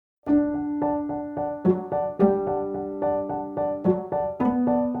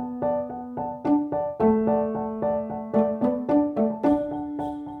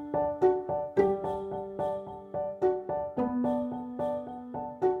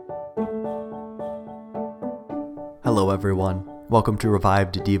Hello everyone, welcome to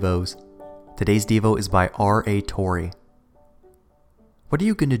Revived Devos. Today's Devo is by R.A. Torrey. What are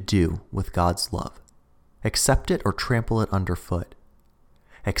you going to do with God's love? Accept it or trample it underfoot?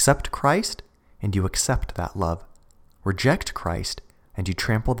 Accept Christ, and you accept that love. Reject Christ, and you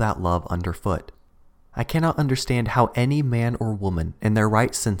trample that love underfoot. I cannot understand how any man or woman in their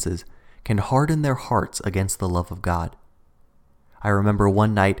right senses can harden their hearts against the love of God. I remember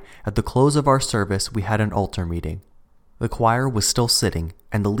one night at the close of our service we had an altar meeting. The choir was still sitting,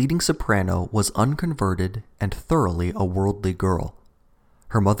 and the leading soprano was unconverted and thoroughly a worldly girl.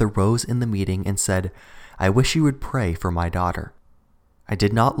 Her mother rose in the meeting and said, "I wish you would pray for my daughter." I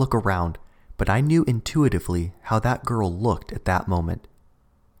did not look around, but I knew intuitively how that girl looked at that moment.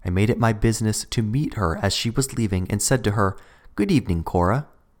 I made it my business to meet her as she was leaving and said to her, "Good evening, Cora."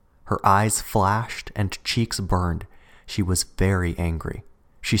 Her eyes flashed and cheeks burned. She was very angry.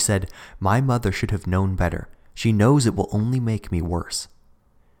 She said, "My mother should have known better. She knows it will only make me worse."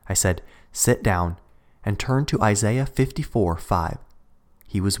 I said, "Sit down," and turned to Isaiah 54:5.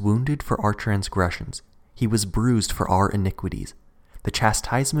 He was wounded for our transgressions. He was bruised for our iniquities. The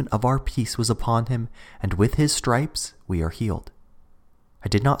chastisement of our peace was upon him, and with his stripes we are healed. I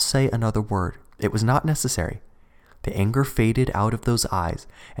did not say another word. It was not necessary. The anger faded out of those eyes,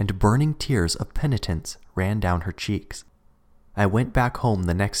 and burning tears of penitence ran down her cheeks. I went back home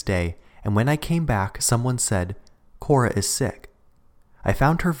the next day, and when I came back, someone said, "Cora is sick." I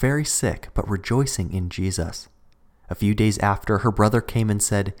found her very sick, but rejoicing in Jesus. A few days after, her brother came and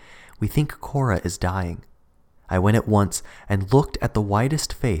said, "We think Cora is dying." I went at once and looked at the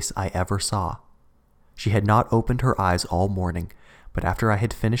whitest face I ever saw. She had not opened her eyes all morning, but after I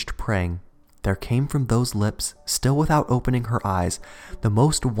had finished praying, there came from those lips, still without opening her eyes, the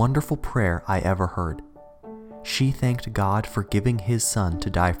most wonderful prayer I ever heard. She thanked God for giving His Son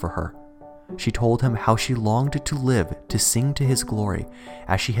to die for her. She told Him how she longed to live to sing to His glory,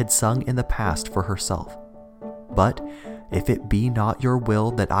 as she had sung in the past for herself. "But if it be not your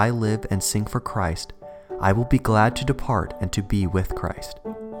will that I live and sing for Christ, I will be glad to depart and to be with Christ."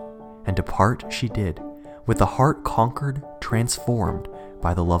 And depart she did, with the heart conquered, transformed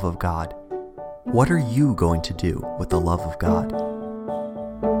by the love of God. What are you going to do with the love of God?